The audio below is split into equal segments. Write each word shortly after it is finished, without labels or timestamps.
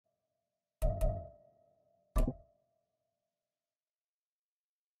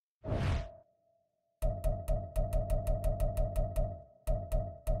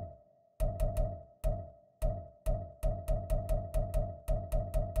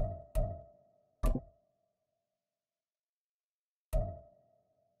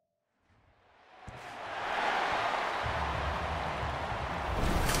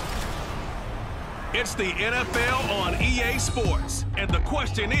It's the NFL on EA Sports, and the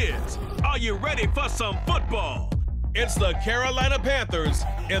question is, are you ready for some football? It's the Carolina Panthers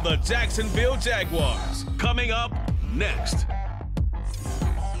and the Jacksonville Jaguars. Coming up next.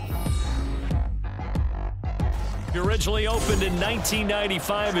 Originally opened in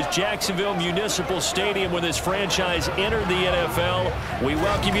 1995 as Jacksonville Municipal Stadium when this franchise entered the NFL. We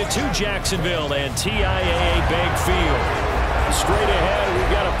welcome you to Jacksonville and TIAA Bank Field. Straight ahead,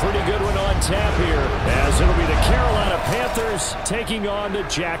 we've got a pretty good one on tap here, as it'll be the Carolina Panthers taking on the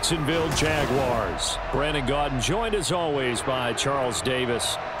Jacksonville Jaguars. Brandon Gaudin joined as always by Charles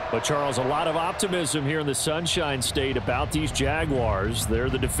Davis. But, Charles, a lot of optimism here in the Sunshine State about these Jaguars. They're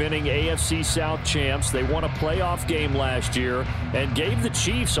the defending AFC South champs. They won a playoff game last year and gave the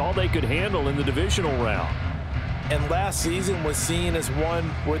Chiefs all they could handle in the divisional round. And last season was seen as one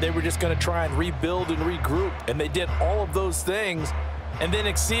where they were just going to try and rebuild and regroup. And they did all of those things and then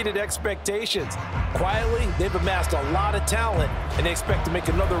exceeded expectations. Quietly, they've amassed a lot of talent, and they expect to make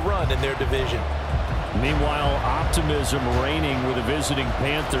another run in their division. Meanwhile, optimism reigning with the visiting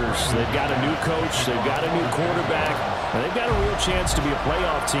Panthers. They've got a new coach, they've got a new quarterback, and they've got a real chance to be a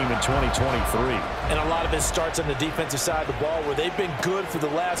playoff team in 2023. And a lot of it starts on the defensive side of the ball, where they've been good for the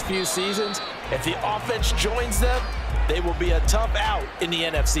last few seasons. If the offense joins them, they will be a tough out in the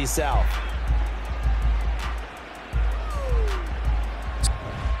NFC South.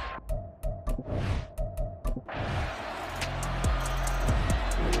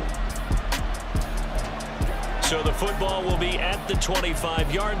 So the football will be at the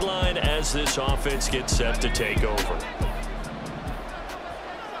 25-yard line as this offense gets set to take over.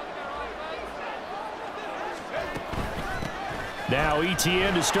 Now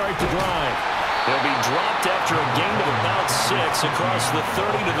ETN to start the drive. They'll be dropped after a gain of about 6 across the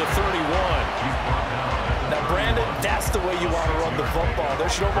 30 to the 31. Now, Brandon, that's the way you want to run the football. There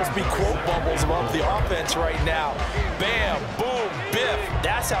should almost be quote bubbles above the offense right now. Bam, boom, biff.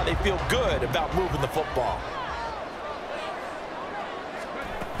 That's how they feel good about moving the football.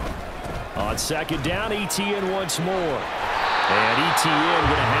 On second down, ETN once more. And ETN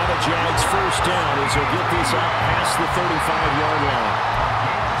going to have a Jags first down as he'll get this out past the 35-yard line.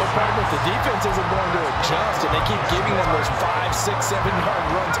 But partner, the defense isn't going to adjust, and they keep giving them those 5, 6, 7-yard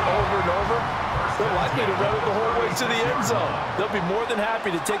runs over and over. They're likely to run it the whole way to the end zone. They'll be more than happy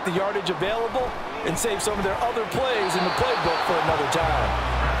to take the yardage available and save some of their other plays in the playbook for another time.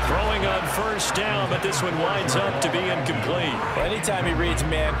 Throwing on first down, but this one winds up to be incomplete. Well, anytime he reads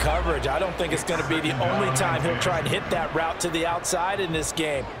man coverage, I don't think it's going to be the only time he'll try and hit that route to the outside in this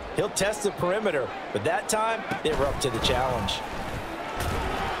game. He'll test the perimeter, but that time, they were up to the challenge.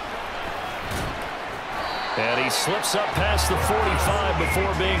 And he slips up past the 45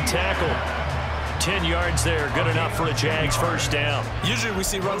 before being tackled. 10 yards there, good enough for a Jags first down. Usually we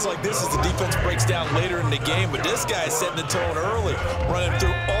see runs like this as the defense breaks down later in the game, but this guy is setting the tone early, running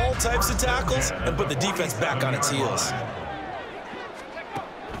through all types of tackles and put the defense back on its heels.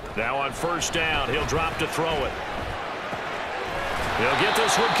 Now on first down, he'll drop to throw it. He'll get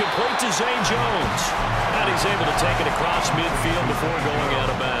this one complete to Zay Jones. And he's able to take it across midfield before going out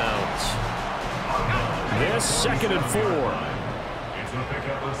of bounds. This 2nd and 4. It's a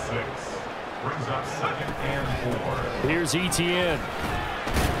pickup of 6. Brings up 2nd and 4. Here's ETN.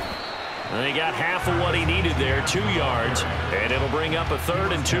 And he got half of what he needed there, 2 yards, and it'll bring up a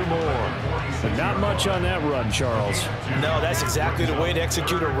 3rd and 2 more. But not much on that run, Charles. No, that's exactly the way to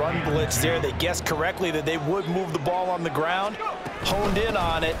execute a run blitz there. They guessed correctly that they would move the ball on the ground, honed in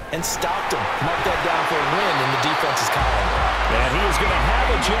on it, and stopped him. Mark that down for a win in the defense's column. And he is going to have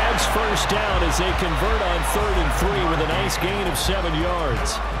a Jags first down as they convert on 3rd and 3 with a nice gain of 7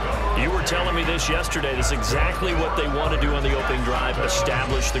 yards. You were telling me this yesterday. This is exactly what they want to do on the opening drive,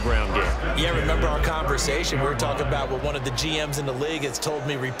 establish the ground game. Yeah, remember our conversation? We were talking about what one of the GMs in the league has told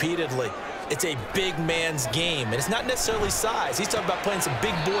me repeatedly. It's a big man's game, and it's not necessarily size. He's talking about playing some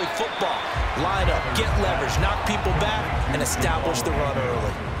big boy football. Line up, get leverage, knock people back, and establish the run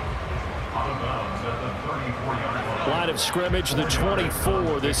early. Line of scrimmage, the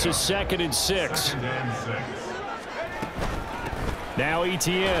 24. This is 2nd and 6. Now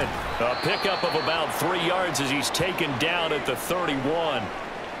ETN, a pickup of about 3 yards as he's taken down at the 31.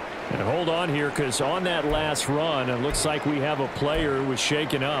 And hold on here, because on that last run, it looks like we have a player who was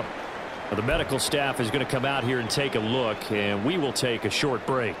shaken up. The medical staff is going to come out here and take a look, and we will take a short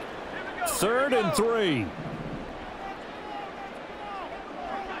break. 3rd and 3.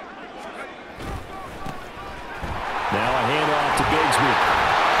 Now a handoff to Bigsby.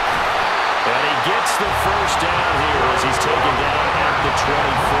 And he gets the first down here as he's taken down at the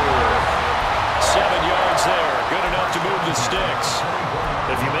 24. 7 yards there. Good enough to move the sticks.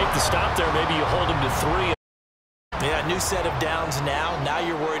 If you make the stop there, maybe you hold them to 3. Yeah, new set of downs now. Now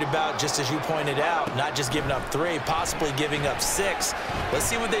you're worried about, just as you pointed out, not just giving up 3, possibly giving up 6. Let's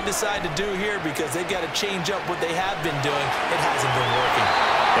see what they decide to do here, because they've got to change up what they have been doing. It hasn't been working.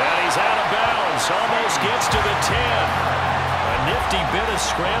 And he's out of bounds. Almost gets to the 10. A nifty bit of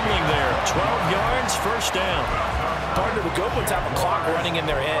scrambling there. 12 yards, first down. Partner, the good ones have a clock running in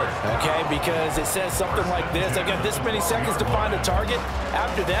their head, okay? Because it says something like this. I got this many seconds to find a target.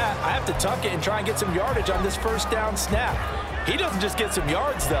 After that, I have to tuck it and try and get some yardage on this first down snap. He doesn't just get some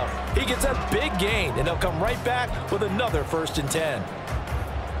yards, though. He gets a big gain, and they'll come right back with another 1st and 10.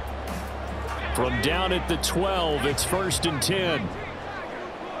 From down at the 12, it's 1st and 10.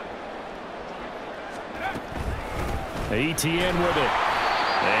 ETN with it.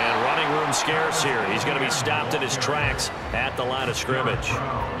 And running room scarce here. He's going to be stopped in his tracks at the line of scrimmage.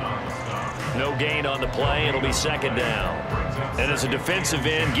 No gain on the play. It'll be 2nd down. And as a defensive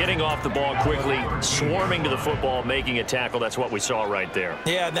end, getting off the ball quickly, swarming to the football, making a tackle, that's what we saw right there.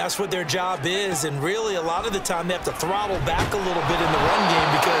 Yeah, and that's what their job is. And really, a lot of the time, they have to throttle back a little bit in the run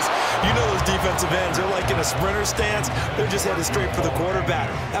game, because you know those defensive ends, they're like in a sprinter stance. They're just headed straight for the quarterback.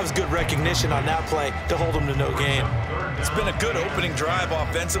 That was good recognition on that play to hold them to no gain. It's been a good opening drive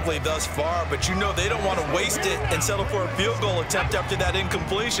offensively thus far, but you know they don't want to waste it and settle for a field goal attempt after that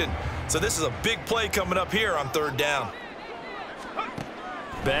incompletion. So this is a big play coming up here on 3rd down.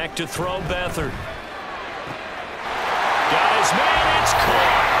 Back to throw, Beathard. Got his man, it's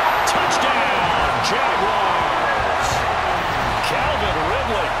caught. Touchdown, Jaguars. Calvin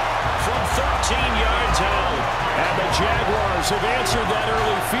Ridley from 13 yards out. And the Jaguars have answered that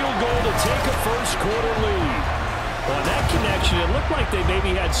early field goal to take a 1st quarter lead. On that connection, it looked like they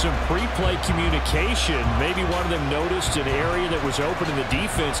maybe had some pre-play communication. Maybe one of them noticed an area that was open in the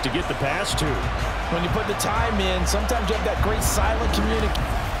defense to get the pass to. When you put the time in, sometimes you have that great silent communication.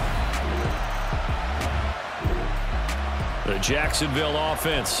 The Jacksonville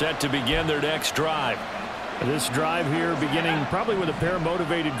offense set to begin their next drive. This drive here beginning probably with a pair of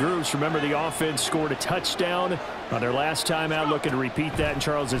motivated groups. Remember, the offense scored a touchdown on their last time out, looking to repeat that in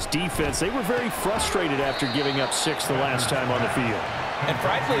Charles's defense. They were very frustrated after giving up 6 the last time on the field. And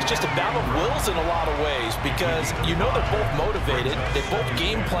frankly, it's just a battle of wills in a lot of ways, because you know they're both motivated, they both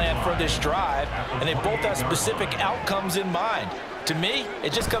game plan for this drive, and they both have specific outcomes in mind. To me,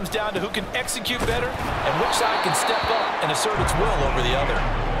 it just comes down to who can execute better and which side can step up and assert its will over the other.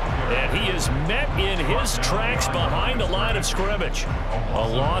 And he is met in his tracks behind the line of scrimmage. A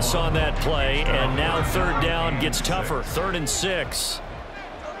loss on that play, and now 3rd down gets tougher. 3rd and 6.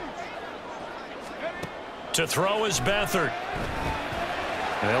 To throw is Beathard.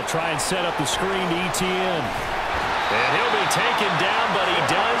 They'll try and set up the screen to ETN. And he'll be taken down, but he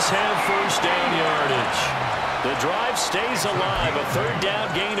does have 1st down yardage. The drive stays alive, a 3rd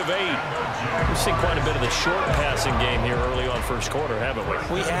down gain of 8. We've seen quite a bit of the short passing game here early on 1st quarter, haven't we?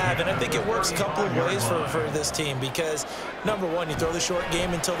 We have, and I think it works a couple of ways for this team, because, number one, you throw the short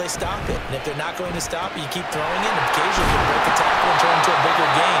game until they stop it. And if they're not going to stop it, you keep throwing it, and occasionally you break the tackle and turn into a bigger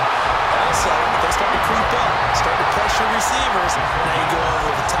gain. Also, if they start to creep up, start to pressure receivers, now you go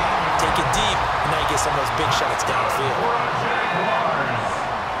over the top, take it deep, and now you get some of those big shots downfield.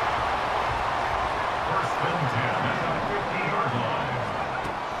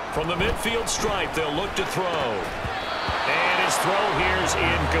 From the midfield stripe, they'll look to throw. And his throw here is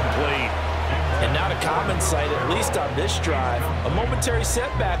incomplete. And not a common sight, at least on this drive. A momentary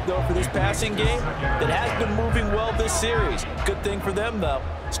setback, though, for this passing game that has been moving well this series. Good thing for them, though.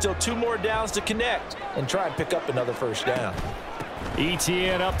 Still 2 more downs to connect and try and pick up another 1st down.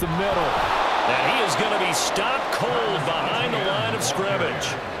 ETN up the middle. And he is going to be stopped cold behind the line of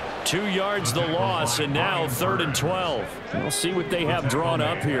scrimmage. 2 yards the loss, and now 3rd and 12. We'll see what they have drawn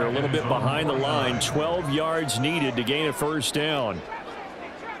up here. A little bit behind the line. 12 yards needed to gain a 1st down.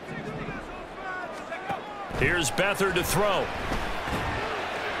 Here's Beathard to throw.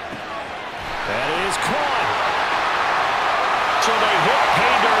 That is caught. So they hit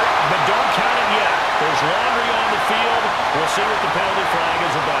pay dirt, but don't count it yet. There's laundry on the field. We'll see what the penalty flag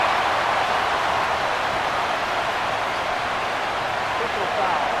is about.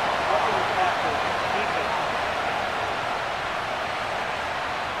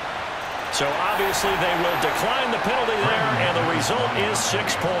 So obviously they will decline the penalty there, and the result is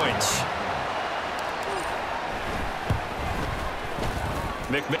 6 points.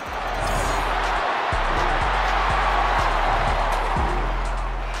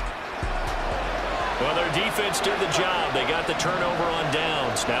 Well, their defense did the job. They got the turnover on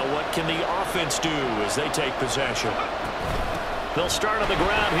downs. Now what can the offense do as they take possession? They'll start on the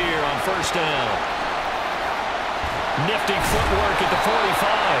ground here on 1st down. Nifty footwork at the 45.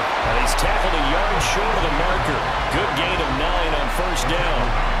 And he's tackled a yard short of the marker. Good gain of 9 on first down.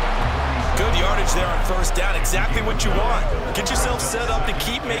 Good yardage there on first down. Exactly what you want. Get yourself set up to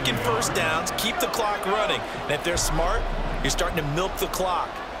keep making first downs, keep the clock running. And if they're smart, you're starting to milk the clock.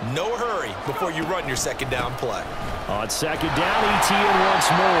 No hurry before you run your second down play. On second down, ETN once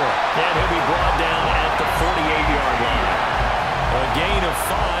more. And he'll be brought down at the 48-yard line. A gain of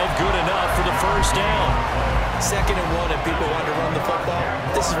 5, good enough for the first down. 2nd and 1 and people want to run the football.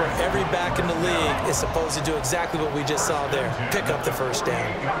 This is where every back in the league is supposed to do exactly what we just saw there. Pick up the first down.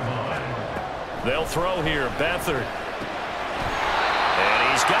 They'll throw here, Beathard. And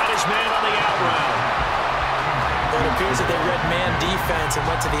he's got his man on the out route. Well, it appears that they read man defense and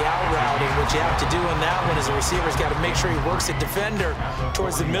went to the out route. And what you have to do on that one is the receiver's got to make sure he works the defender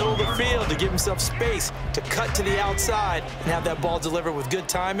towards the middle of the field to give himself space to cut to the outside and have that ball delivered with good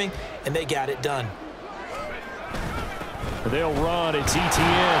timing, and they got it done. They'll run. It's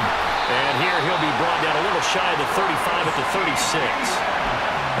ETN. And here he'll be brought down a little shy of the 35 at the 36.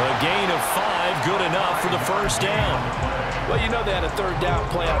 A gain of 5, good enough for the first down. Well, you know they had a third down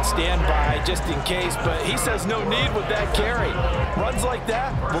play on standby just in case, but he says no need with that carry. Runs like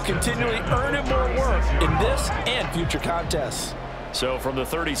that will continually earn him more work in this and future contests. So from the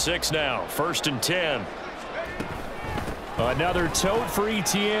 36 now, 1st and 10. Another tote for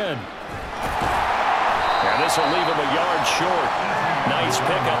ETN. And this will leave him a yard short. Nice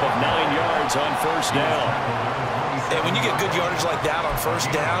pickup of 9 yards on first down. And when you get good yardage like that on first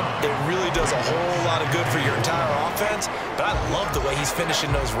down, it really does a whole lot of good for your entire offense. But I love the way he's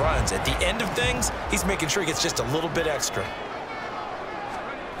finishing those runs. At the end of things, he's making sure he gets just a little bit extra.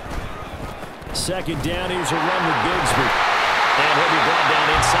 2nd down, here's a run with Bigsby. And he'll be brought down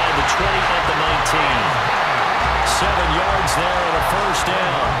inside the 20 at the 19. 7 yards there on a first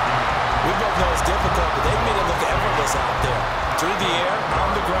down. We both know it's difficult, but they've made it look effortless out there. Through the air, on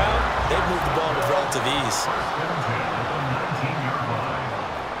the ground, they've moved the ball with relative ease.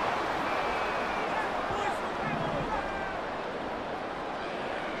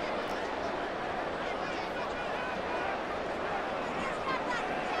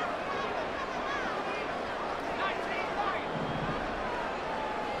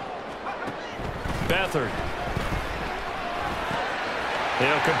 Beathard.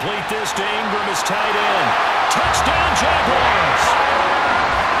 He'll complete this to Ingram as tight end. Touchdown, Jaguars!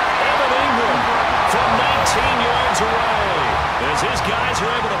 Evan Ingram from 19 yards away as his guys are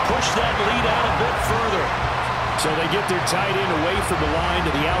able to push that lead out a bit further. So they get their tight end away from the line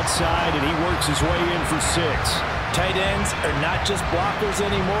to the outside, and he works his way in for 6. Tight ends are not just blockers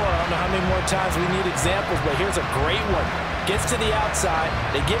anymore. I don't know how many more times we need examples, but here's a great one. Gets to the outside,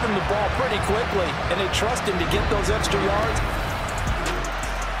 they give him the ball pretty quickly, and they trust him to get those extra yards.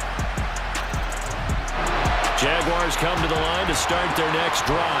 Jaguars come to the line to start their next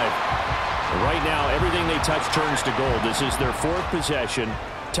drive. Right now, everything they touch turns to gold. This is their 4th possession.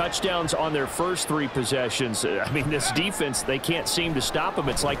 Touchdowns on their first 3 possessions. I mean, this defense, they can't seem to stop them.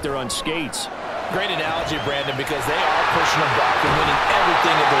 It's like they're on skates. Great analogy, Brandon, because they are pushing them back and winning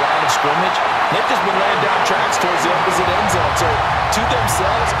everything at the line of scrimmage. They've just been laying down tracks towards the opposite end zone. So to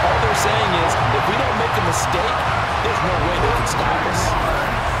themselves, all they're saying is, if we don't make a mistake, there's no way they can stop us.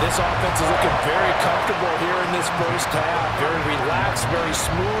 This offense is looking very comfortable here in this first half. Very relaxed, very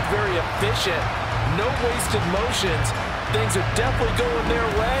smooth, very efficient. No wasted motions. Things are definitely going their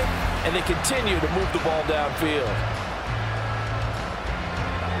way, and they continue to move the ball downfield.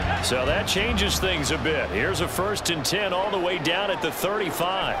 So that changes things a bit. Here's a 1st and 10 all the way down at the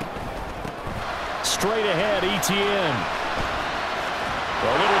 35. Straight ahead, ETN.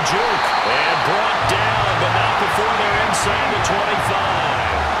 A little juke, and brought down, but not before they're inside the 25.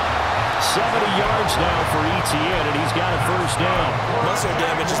 70 yards now for ETN, and he's got a first down. Most of their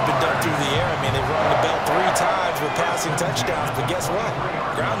damage has been done through the air. I mean, they've run the bell 3 times with passing touchdowns, but guess what?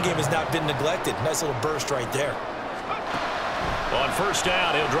 Ground game has not been neglected. Nice little burst right there. On first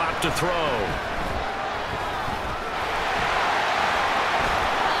down, he'll drop to throw.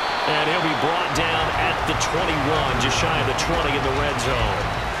 And he'll be brought down at the 21, just shy of the 20 in the red zone.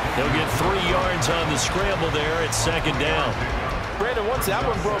 He'll get 3 yards on the scramble there at 2nd down. Brandon, once that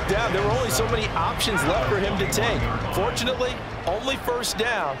one broke down, there were only so many options left for him to take. Fortunately, only first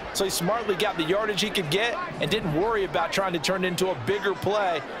down, so he smartly got the yardage he could get and didn't worry about trying to turn it into a bigger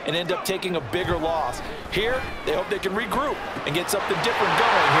play and end up taking a bigger loss. Here, they hope they can regroup and get something different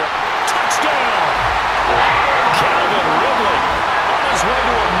going here. Touchdown! Calvin Ridley on his way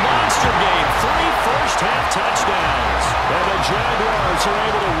to a monster game. 3 first-half touchdowns. And the Jaguars are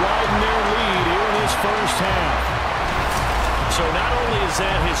able to widen their lead here in this first half. So So not only is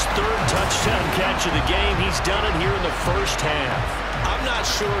that his third touchdown catch of the game, he's done it here in the first half. I'm not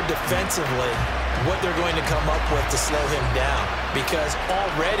sure defensively what they're going to come up with to slow him down, because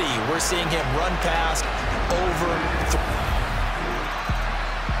already we're seeing him run past over.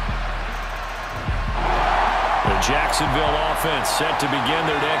 The Jacksonville offense set to begin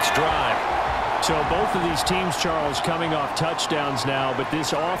their next drive. So both of these teams, Charles, coming off touchdowns now, but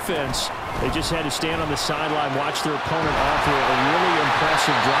this offense, they just had to stand on the sideline, watch their opponent offer a really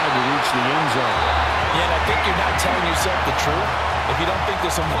impressive drive to reach the end zone. Yeah, and I think you're not telling yourself the truth if you don't think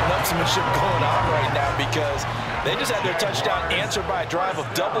there's some one-upsmanship going on right now, because they just had their touchdown answered by a drive of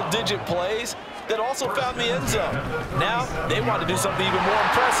double-digit plays that also found the end zone. Now they want to do something even more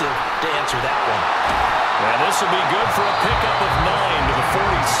impressive to answer that one. And this will be good for a pickup of 9 to the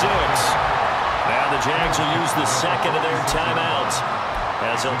 46. Now the Jags will use the second of their timeouts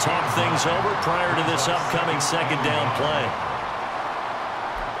as they'll talk things over prior to this upcoming second down play.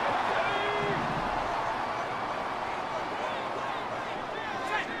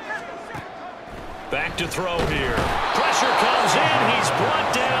 Back to throw here. Pressure comes in. He's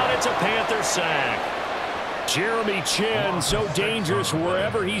brought down. It's a Panther sack. Jeremy Chinn, so dangerous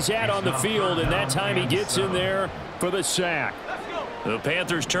wherever he's at on the field, and that time he gets in there for the sack. The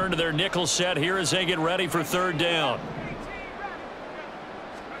Panthers turn to their nickel set here as they get ready for third down.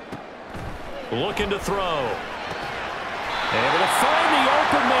 Looking to throw. Able to find the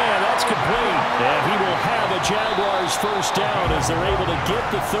open man. That's complete. And he will have a Jaguars first down as they're able to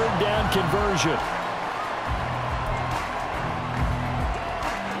get the third down conversion.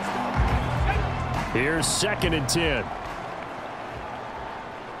 Here's 2nd and 10.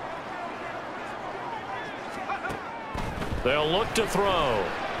 They'll look to throw.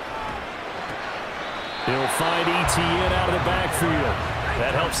 He'll find ETN out of the backfield.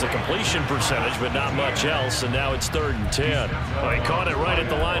 That helps the completion percentage, but not much else, and now it's 3rd and 10. Well, he caught it right at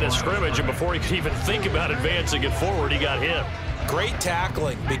the line of scrimmage, and before he could even think about advancing it forward, he got hit. Great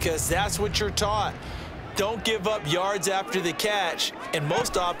tackling, because that's what you're taught. Don't give up yards after the catch, and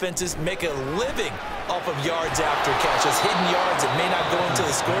most offenses make a living off of yards after catches. Hidden yards that may not go into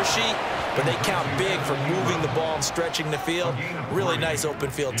the score sheet, but they count big for moving the ball and stretching the field. Really nice open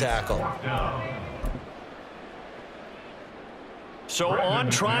field tackle. So on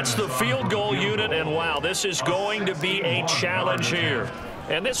trots the field goal unit, and wow, this is going to be a challenge here.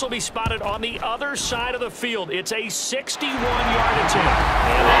 And this will be spotted on the other side of the field. It's a 61-yard attempt.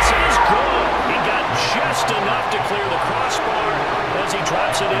 And this is good. He got just enough to clear the crossbar as he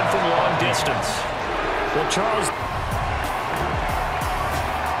drops it in from long distance. Well, Charles,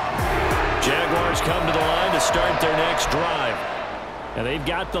 Jaguars come to the line to start their next drive. and they've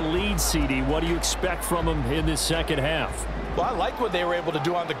got the lead, CD. What do you expect from them in this second half? Well, I like what they were able to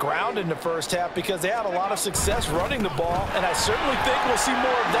do on the ground in the first half because they had a lot of success running the ball, and I certainly think we'll see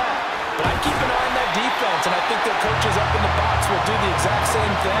more of that. But I keep an eye on that defense, and I think their coaches up in the box will do the exact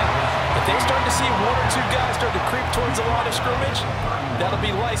same thing. If they start to see one or two guys start to creep towards the line of scrimmage, that'll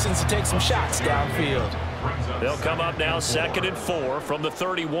be licensed to take some shots downfield. They'll come up now 2nd and 4 from the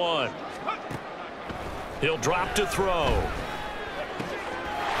 31. He'll drop to throw.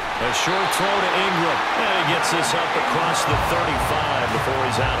 A short throw to Ingram. And he gets this up across the 35 before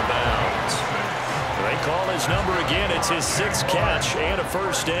he's out of bounds. They call his number again. It's his 6th catch and a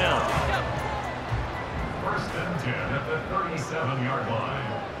first down. 1st and 10 at the 37-yard line.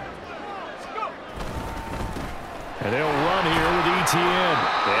 And they'll run here with ETN.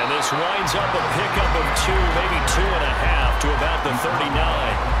 And this winds up a pickup of 2, maybe 2.5 to about the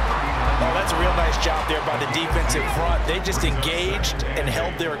 39. Oh, that's a real nice job there by the defensive front. They just engaged and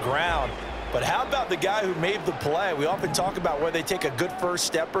held their ground. But how about the guy who made the play? We often talk about whether they take a good first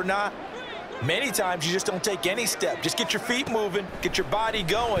step or not. Many times you just don't take any step. Just get your feet moving, get your body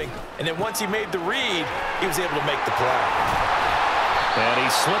going, and then once he made the read, he was able to make the play. And he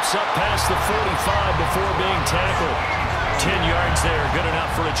slips up past the 45 before being tackled. 10 yards there, good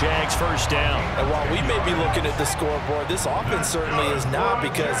enough for a Jags first down. And while we may be looking at the scoreboard, this offense certainly is not,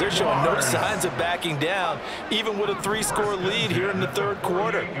 because they're showing no signs of backing down, even with a 3-score lead here in the 3rd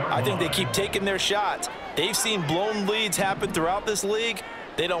quarter. I think they keep taking their shots. They've seen blown leads happen throughout this league.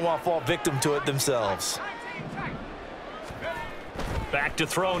 They don't want to fall victim to it themselves. Back to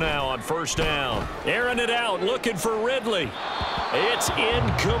throw now on first down. Airing it out, looking for Ridley. It's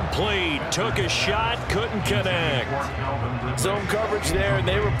incomplete. Took a shot, couldn't connect. Zone coverage there, and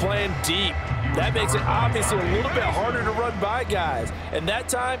they were playing deep. That makes it obviously a little bit harder to run by guys. And that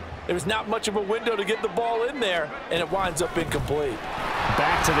time, there was not much of a window to get the ball in there, and it winds up incomplete.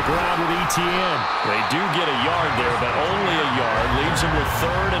 Back to the ground with ETN. They do get a yard there, but only a yard. Leaves them with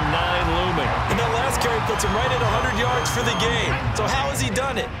 3rd and 9 looming. And that last carry puts him right at 100 yards for the game. So how has he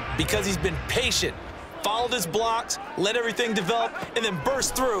done it? Because he's been patient, followed his blocks, let everything develop, and then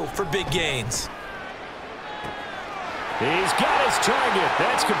burst through for big gains. He's got his target.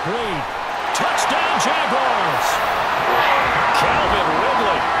 That's complete. Touchdown, Jaguars. Calvin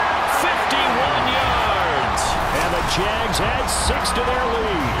Ridley, 51 yards. And the Jags add 6 to their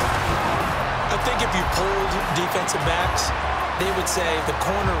lead. I think if you polled defensive backs, they would say the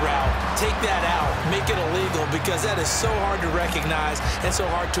corner route, take that out, make it illegal, because that is so hard to recognize and so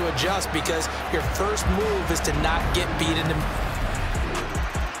hard to adjust, because your first move is to not get beat in the...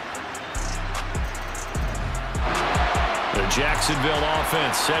 The Jacksonville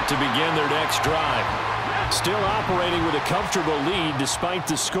offense set to begin their next drive. Still operating with a comfortable lead despite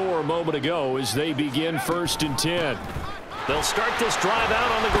the score a moment ago as they begin 1st and 10. They'll start this drive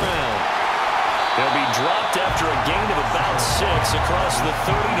out on the ground. They'll be dropped after a gain of about 6 across the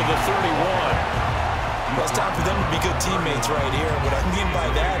 30 to the 31. Well, it's time for them to be good teammates right here. What I mean by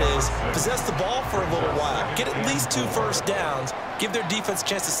that is possess the ball for a little while. Get at least 2 first downs. Give their defense a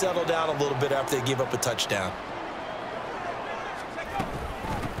chance to settle down a little bit after they give up a touchdown.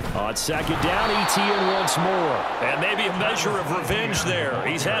 On 2nd down, ETN once more. And maybe a measure of revenge there.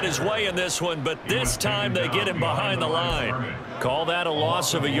 He's had his way in this one, but this time they get him behind the line. Call that a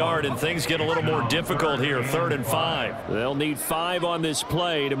loss of a yard, and things get a little more difficult here, 3rd and 5. They'll need 5 on this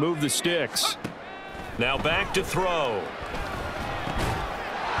play to move the sticks. Now back to throw.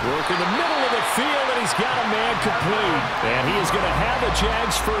 Work in the middle of the field, and he's got a man complete. And he is going to have a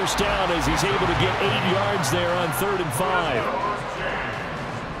Jags first down as he's able to get 8 yards there on 3rd and 5.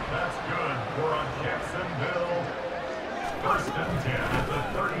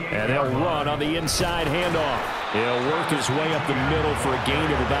 And they'll run on the inside handoff. He'll work his way up the middle for a gain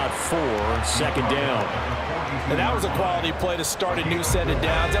of about 4, 2nd down. And that was a quality play to start a new set of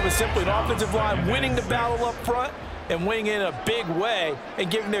downs. That was simply an offensive line winning the battle up front and winning in a big way and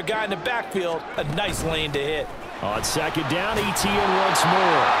giving their guy in the backfield a nice lane to hit. On 2nd down, ETN once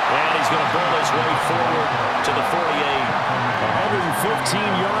more. And he's going to ball his way forward to the 48. 115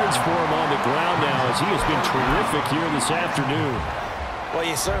 yards for him on the ground now as he has been terrific here this afternoon. Well,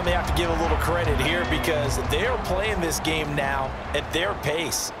 you certainly have to give a little credit here because they're playing this game now at their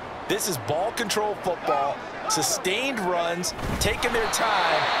pace. This is ball control football, sustained runs, taking their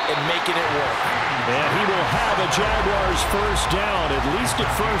time, and making it work. And he will have a Jaguars first down, at least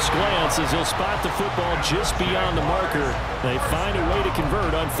at first glance, as he'll spot the football just beyond the marker. They find a way to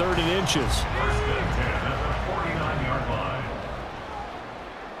convert on 3rd and inches.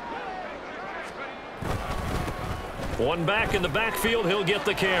 One back in the backfield, he'll get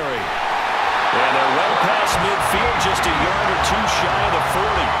the carry. And they're well past midfield, just a yard or 2 shy of the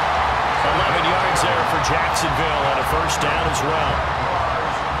 40. 11 yards there for Jacksonville and a first down as well.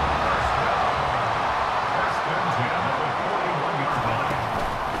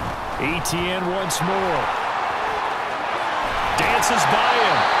 ETN once more. Dances by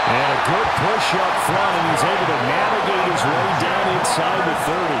him. And a good push up front, and he's able to navigate his way down inside the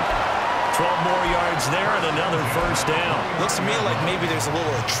 30. 12 more yards there and another first down. Looks to me like maybe there's a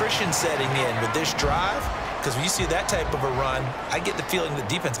little attrition setting in with this drive, because when you see that type of a run, I get the feeling the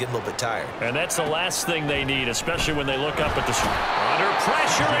defense getting a little bit tired. And that's the last thing they need, especially when they look up at the... Under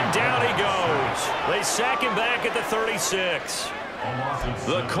pressure, and down he goes. They sack him back at the 36.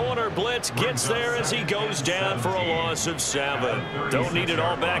 The corner blitz gets there as he goes down for a loss of 7. Don't need it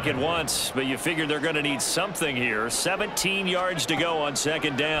all back at once, but you figure they're going to need something here. 17 yards to go on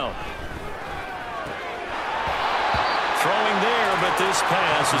 2nd down. Throwing there, but this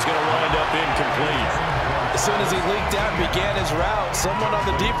pass is going to wind up incomplete. As soon as he leaked out and began his route, someone on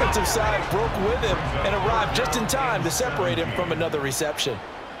the defensive side broke with him and arrived just in time to separate him from another reception.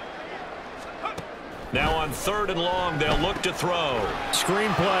 Now on 3rd and long, they'll look to throw.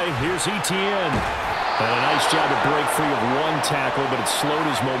 Screenplay, here's ETN. And a nice job to break free of 1 tackle, but it slowed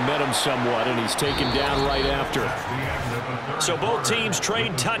his momentum somewhat, and he's taken down right after. So both teams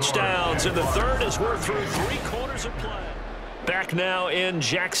trade touchdowns, and the 3rd as we're through 3 quarters of play. Back now in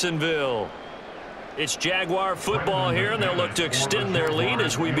Jacksonville. It's Jaguar football here, and they'll look to extend their lead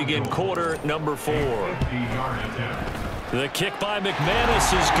as we begin quarter number 4. The kick by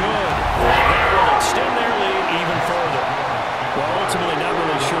McManus is good. That will extend their lead even further. Well, ultimately not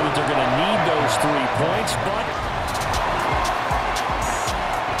really sure that they're going to need those 3 points, but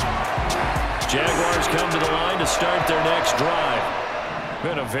Jaguars come to the line to start their next drive.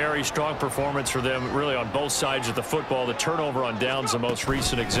 Been a very strong performance for them, really, on both sides of the football. The turnover on downs, the most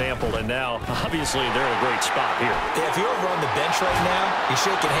recent example, and now, obviously, they're in a great spot here. Yeah, if you're over on the bench right now, you're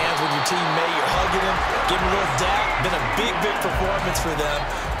shaking hands with your teammate, you're hugging him, giving him a little dap. Been a big, big performance for them.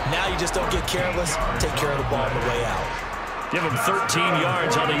 Now you just don't get careless. Take care of the ball on the way out. Give them 13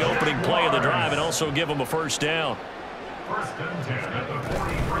 yards on the opening play of the drive and also give them a first down. First and 10 at the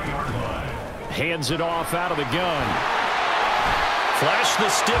 43-yard line. Hands it off out of the gun. Flashed the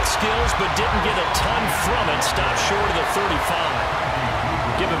stick skills, but didn't get a ton from it. Stopped short of the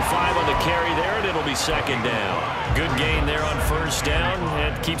 35. Give him 5 on the carry there, and it'll be second down. Good gain there on first down,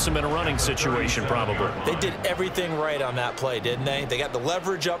 and keeps them in a running situation probably. They did everything right on that play, didn't they? They got the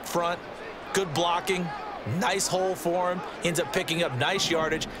leverage up front, good blocking, nice hole for him, ends up picking up nice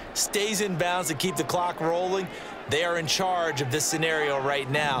yardage, stays in bounds to keep the clock rolling. They are in charge of this scenario right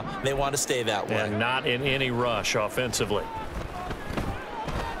now. They want to stay that way. And not in any rush offensively.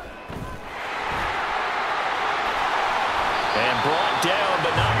 And brought down,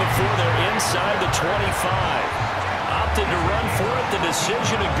 but not before they're inside the 25. Opted to run for it. The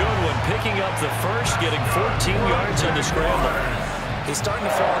decision a good one. Picking up the first, getting 14 yards on the scramble. He's starting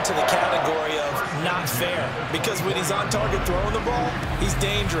to fall into the category of not fair, because when he's on target throwing the ball, he's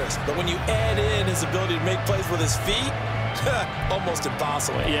dangerous. But when you add in his ability to make plays with his feet, almost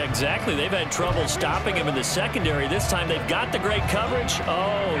impossible. Yeah, exactly. They've had trouble stopping him in the secondary. This time they've got the great coverage.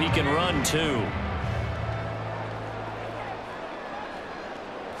 Oh, he can run too.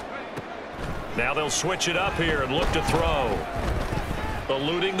 Now they'll switch it up here and look to throw.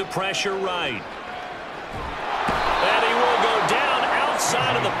 Eluding the pressure right. And he will go down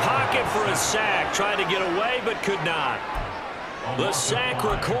outside of the pocket for a sack. Tried to get away, but could not. The sack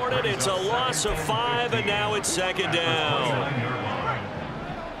recorded. It's a loss of 5, and now it's second down.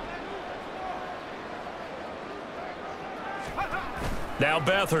 Now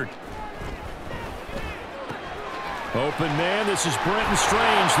Beathard. Open man, this is Brenton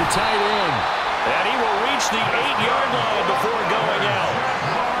Strange, the tight end. And he will reach the 8-yard line before going out.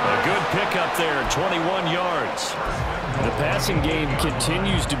 A good pickup there, 21 yards. The passing game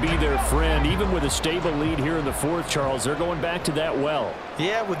continues to be their friend. Even with a stable lead here in the fourth, Charles, they're going back to that well.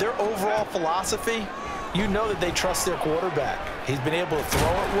 Yeah, with their overall philosophy, you know that they trust their quarterback. He's been able to throw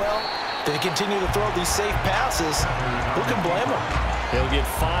it well. They continue to throw these safe passes. Who can blame them? He'll get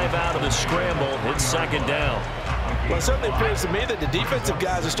 5 out of the scramble. It's second down. Well, it certainly appears to me that the defensive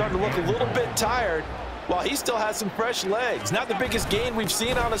guys are starting to look a little bit tired, while he still has some fresh legs. Not the biggest gain we've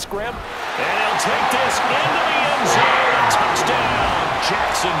seen on a scramble. And he'll take this into the end zone. Touchdown,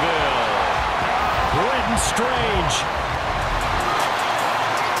 Jacksonville. Brenton Strange.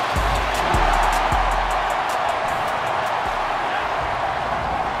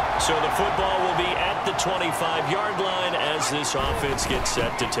 So the football will be at the 25-yard line as this offense gets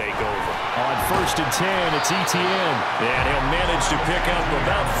set to take over. On first and 10, it's ETN. And he'll manage to pick up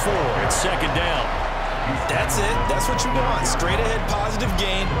about 4. It's second down. That's it. That's what you want. Straight ahead positive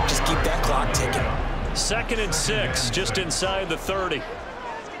gain. Just keep that clock ticking. Second and 6, just inside the 30.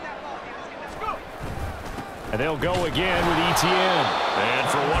 And they'll go again with ETN. And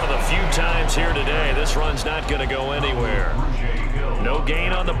for one of the few times here today, this run's not going to go anywhere. No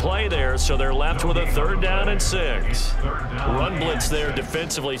gain on the play there, so they're left with a 3rd down and 6. Run blitz there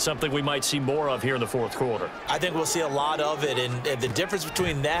defensively, something we might see more of here in the fourth quarter. I think we'll see a lot of it, and the difference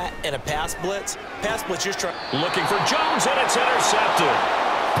between that and a pass blitz, you're trying. Looking for Jones, and it's intercepted.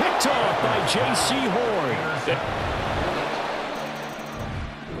 Picked off by J.C. Horn.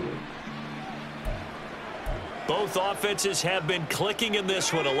 Both offenses have been clicking in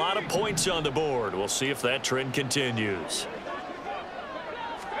this one. A lot of points on the board. We'll see if that trend continues.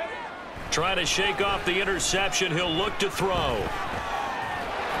 Trying to shake off the interception. He'll look to throw.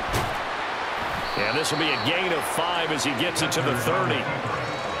 And this will be a gain of 5 as he gets it to the 30.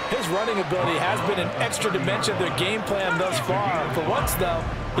 His running ability has been an extra dimension of their game plan thus far. For once, though,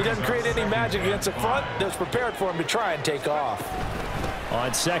 he doesn't create any magic against the front that's prepared for him to try and take off.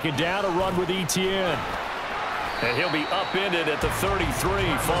 On second down, a run with ETN. And he'll be upended at the 33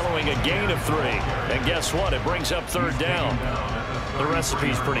 following a gain of 3. And guess what? It brings up 3rd down. The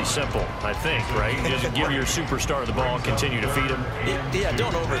recipe's pretty simple, I think, right? Just give your superstar the ball and continue to feed him. Yeah,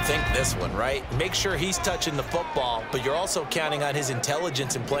 don't overthink this one, right? Make sure he's touching the football, but you're also counting on his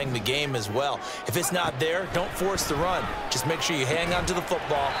intelligence in playing the game as well. If it's not there, don't force the run. Just make sure you hang on to the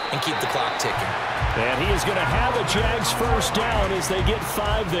football and keep the clock ticking. And he is going to have a Jags first down as they get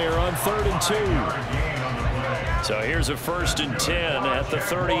 5 there on 3rd and 2. So here's a 1st and 10 at the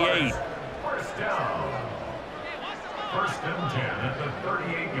 38. First down. First and 10 at the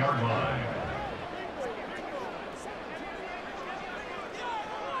 38-yard line.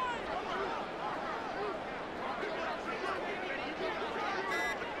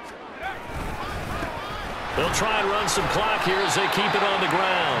 they'll try and run some clock here as they keep it on the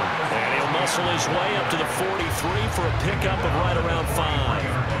ground. And he'll muscle his way up to the 43 for a pickup of right around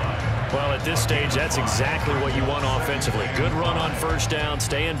 5. Well, at this stage, that's exactly what you want offensively. Good run on first down,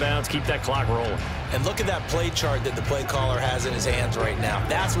 stay in bounds, keep that clock rolling. And look at that play chart that the play caller has in his hands right now.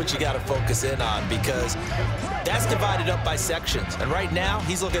 That's what you got to focus in on, because that's divided up by sections. And right now,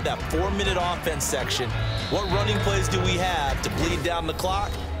 he's looking at that 4-minute offense section. What running plays do we have to bleed down the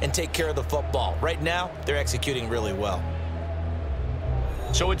clock and take care of the football? Right now, they're executing really well.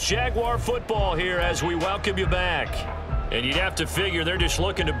 So it's Jaguar football here as we welcome you back. And you'd have to figure they're just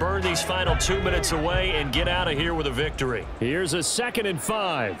looking to burn these final 2 minutes away and get out of here with a victory. Here's a 2nd and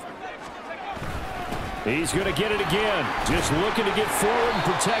 5. He's going to get it again. Just looking to get forward and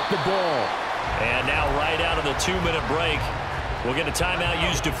protect the ball. And now right out of the 2-minute break, we'll get a timeout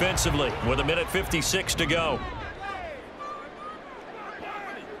used defensively with 1:56 to go.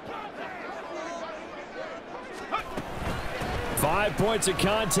 Five points of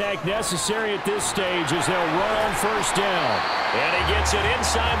contact necessary at this stage as they'll run on first down. And he gets it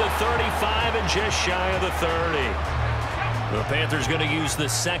inside the 35 and just shy of the 30. The Panthers going to use the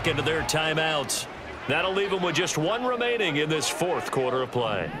second of their timeouts. That'll leave them with just one remaining in this fourth quarter of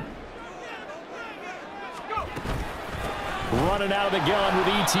play. Running out of the gun with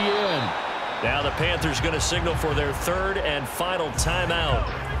ETN. Now the Panthers going to signal for their third and final timeout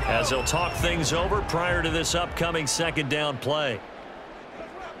as they'll talk things over prior to this upcoming second down play.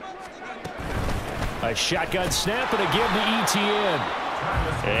 A shotgun snap and again to ETN.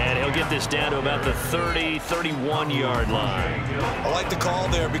 And he'll get this down to about the 30, 31-yard line. I like the call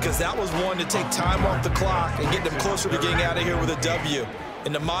there because that was one to take time off the clock and get them closer to getting out of here with a W.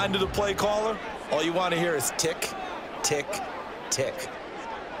 In the mind of the play caller, all you want to hear is tick, tick, tick.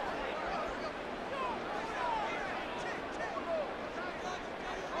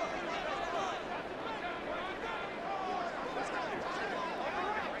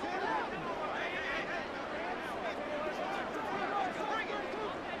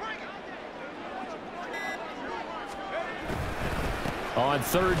 On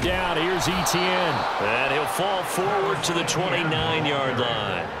third down, here's ETN. And he'll fall forward to the 29-yard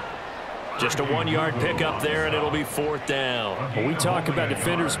line. Just a 1-yard pickup there, and it'll be fourth down. When we talk about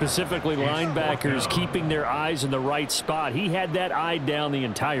defenders, specifically linebackers, keeping their eyes in the right spot, he had that eye down the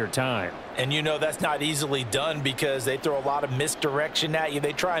entire time. And you know that's not easily done because they throw a lot of misdirection at you.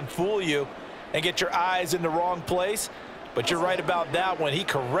 They try and fool you and get your eyes in the wrong place. But you're right about that one. He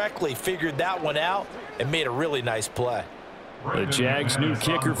correctly figured that one out and made a really nice play. The Jags' new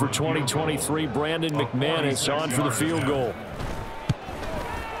kicker for 2023, Brandon McManus, on for the field goal.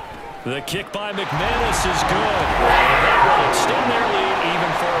 The kick by McManus is good. And that will extend their lead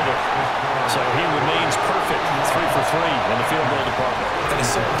even further. So he remains perfect, 3 for 3 in the field goal department. And it's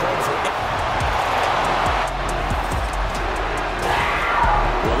so important for him.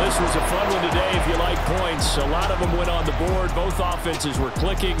 Well, this was a fun one today if you like points. A lot of them went on the board. Both offenses were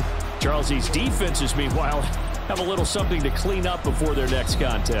clicking. Charles, these defenses, meanwhile, have a little something to clean up before their next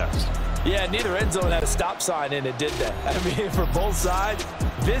contest. Yeah, neither end zone had a stop sign in it, did they? I mean, for both sides,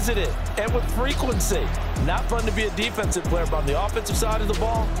 visit it, and with frequency. Not fun to be a defensive player, but on the offensive side of the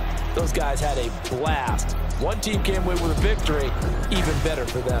ball, those guys had a blast. One team came away with a victory, even better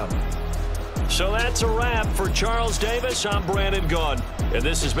for them. So that's a wrap for Charles Davis. I'm Brandon Gunn, and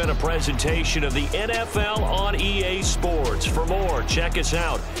this has been a presentation of the NFL on EA Sports. For more, check us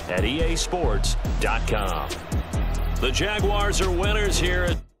out at easports.com. The Jaguars are winners here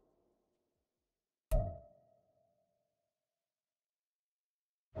at